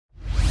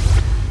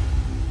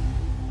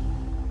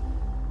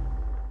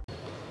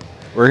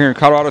We're here in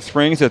Colorado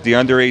Springs at the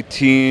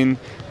Under-18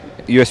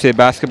 USA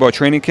Basketball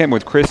Training Camp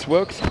with Kris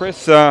Wilkes.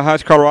 Kris,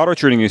 how's Colorado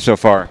treating you so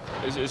far?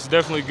 It's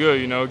definitely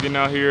good, getting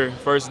out here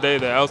first day,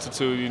 the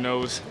altitude,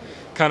 was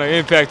kind of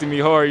impacting me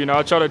hard.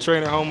 I try to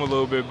train at home a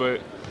little bit,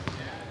 but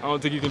I don't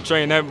think you can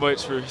train that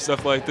much for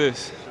stuff like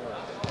this.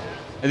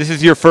 And this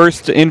is your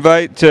first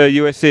invite to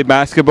USA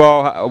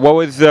Basketball.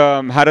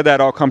 How did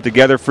that all come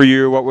together for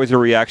you? What was your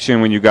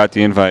reaction when you got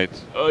the invite?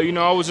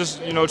 I was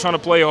just, trying to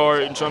play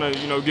hard and trying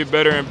to, get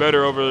better and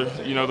better over,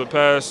 the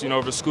past,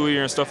 over the school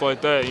year and stuff like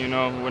that.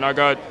 When I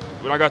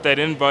got that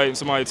invite and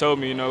somebody told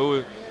me,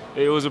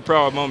 it was a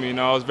proud moment.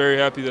 I was very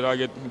happy that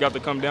I got to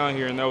come down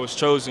here and that was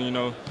chosen,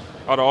 out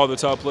of all the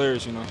top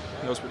players.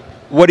 That was pretty.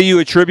 What do you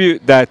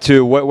attribute that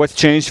to? What's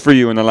changed for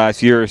you in the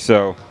last year or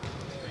so?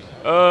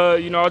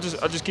 I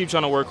just keep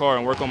trying to work hard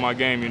and work on my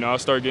game. I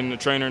started getting a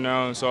trainer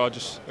now, and so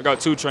I got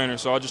 2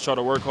 trainers. So I just try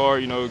to work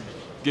hard.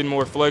 Getting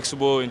more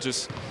flexible and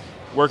just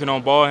working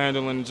on ball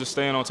handling and just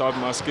staying on top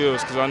of my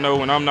skills. Because I know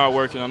when I'm not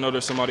working, I know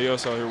there's somebody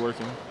else out here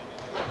working.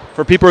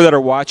 For people that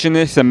are watching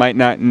this and might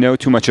not know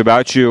too much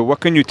about you, what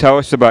can you tell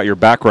us about your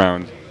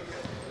background?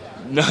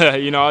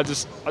 I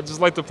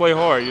just like to play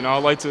hard. I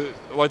like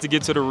to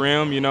get to the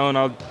rim. And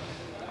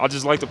I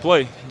just like to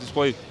play. Just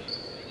play.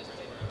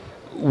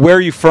 Where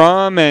are you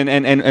from,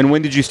 and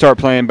when did you start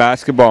playing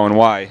basketball, and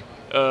why?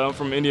 I'm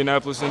from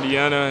Indianapolis,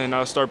 Indiana, and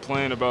I started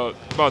playing about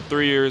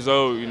 3 years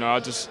old. When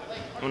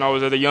I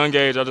was at a young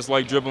age, I just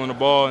liked dribbling the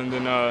ball, and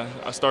then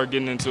I started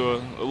getting into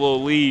a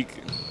little league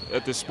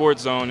at the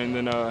sports zone, and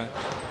then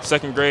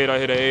 2nd grade I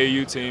hit an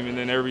AAU team, and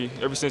then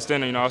ever since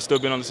then, I've still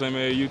been on the same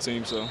AAU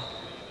team. So.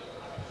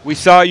 We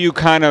saw you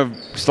kind of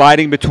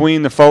sliding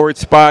between the forward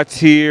spots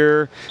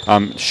here,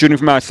 shooting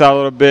from outside a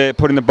little bit,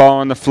 putting the ball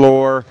on the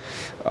floor.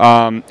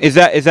 Is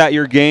that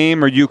your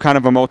game? Are you kind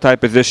of a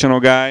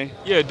multi-positional guy?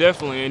 Yeah,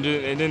 definitely.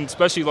 And then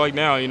especially like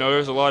now,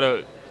 there's a lot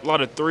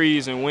of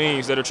threes and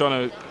wings that are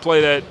trying to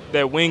play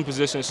that wing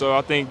position. So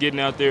I think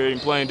getting out there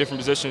and playing different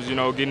positions,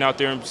 getting out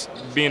there and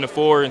being a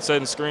forward and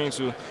setting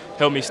screens will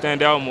help me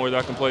stand out more.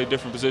 That I can play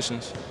different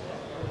positions.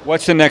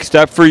 What's the next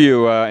step for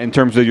you in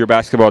terms of your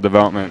basketball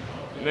development?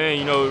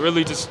 Man,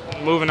 really just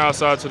moving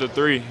outside to the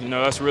 3.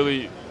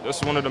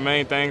 That's one of the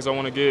main things I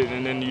want to get,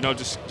 and then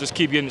just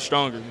keep getting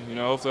stronger.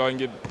 Hopefully I can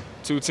get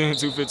 210,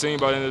 215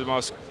 by the end of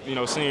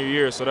my senior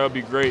year. So that would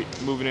be great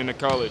moving into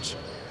college.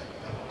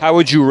 How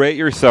would you rate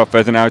yourself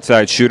as an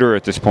outside shooter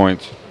at this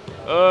point?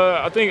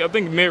 I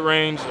think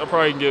mid-range I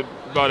probably can get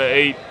about an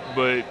 8,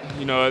 but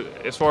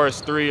as far as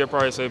 3, I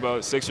probably say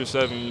about 6 or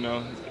 7.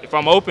 If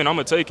I'm open, I'm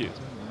gonna take it.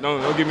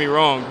 Don't get me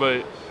wrong,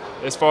 but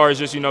as far as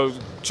just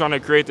trying to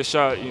create the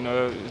shot,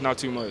 it's not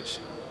too much.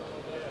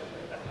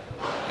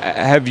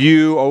 Have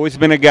you always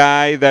been a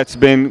guy that's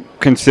been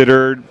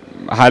considered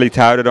highly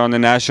touted on the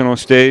national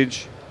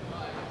stage?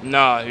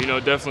 Nah,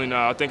 definitely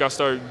not. I think I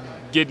started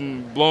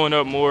blowing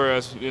up more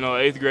as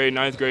 8th grade,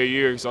 9th grade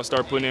years. I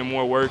started putting in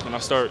more work, and I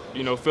start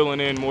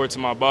filling in more to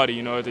my body.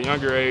 At the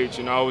younger age,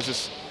 I was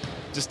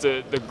just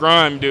the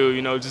grime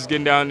dude. Just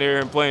getting down there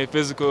and playing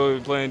physical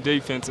and playing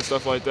defense and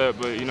stuff like that.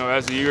 But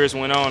as the years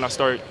went on, I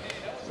started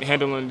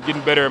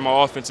getting better at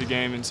my offensive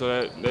game, and so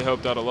that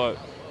helped out a lot.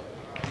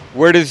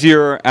 Where does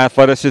your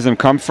athleticism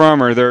come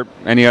from? Are there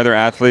any other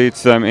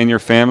athletes in your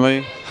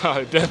family?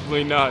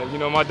 Definitely not.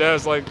 My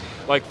dad's like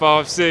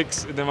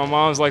 5'6", and then my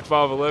mom's like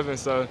 5'11".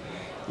 So,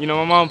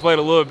 my mom played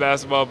a little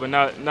basketball, but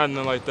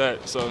nothing like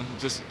that. So,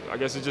 I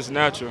guess it's just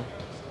natural.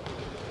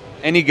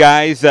 Any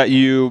guys that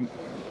you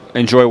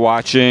enjoy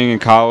watching in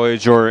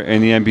college or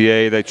in the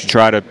NBA that you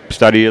try to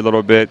study a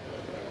little bit?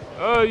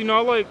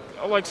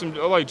 I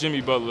like Jimmy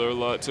Butler a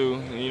lot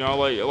too.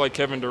 I like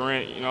Kevin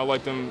Durant. I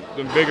like them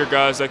bigger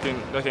guys that can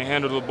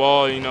handle the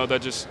ball.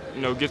 That just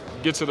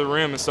get to the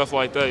rim and stuff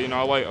like that.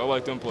 I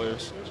like them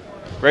players.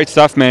 Great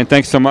stuff, man.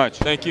 Thanks so much.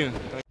 Thank you.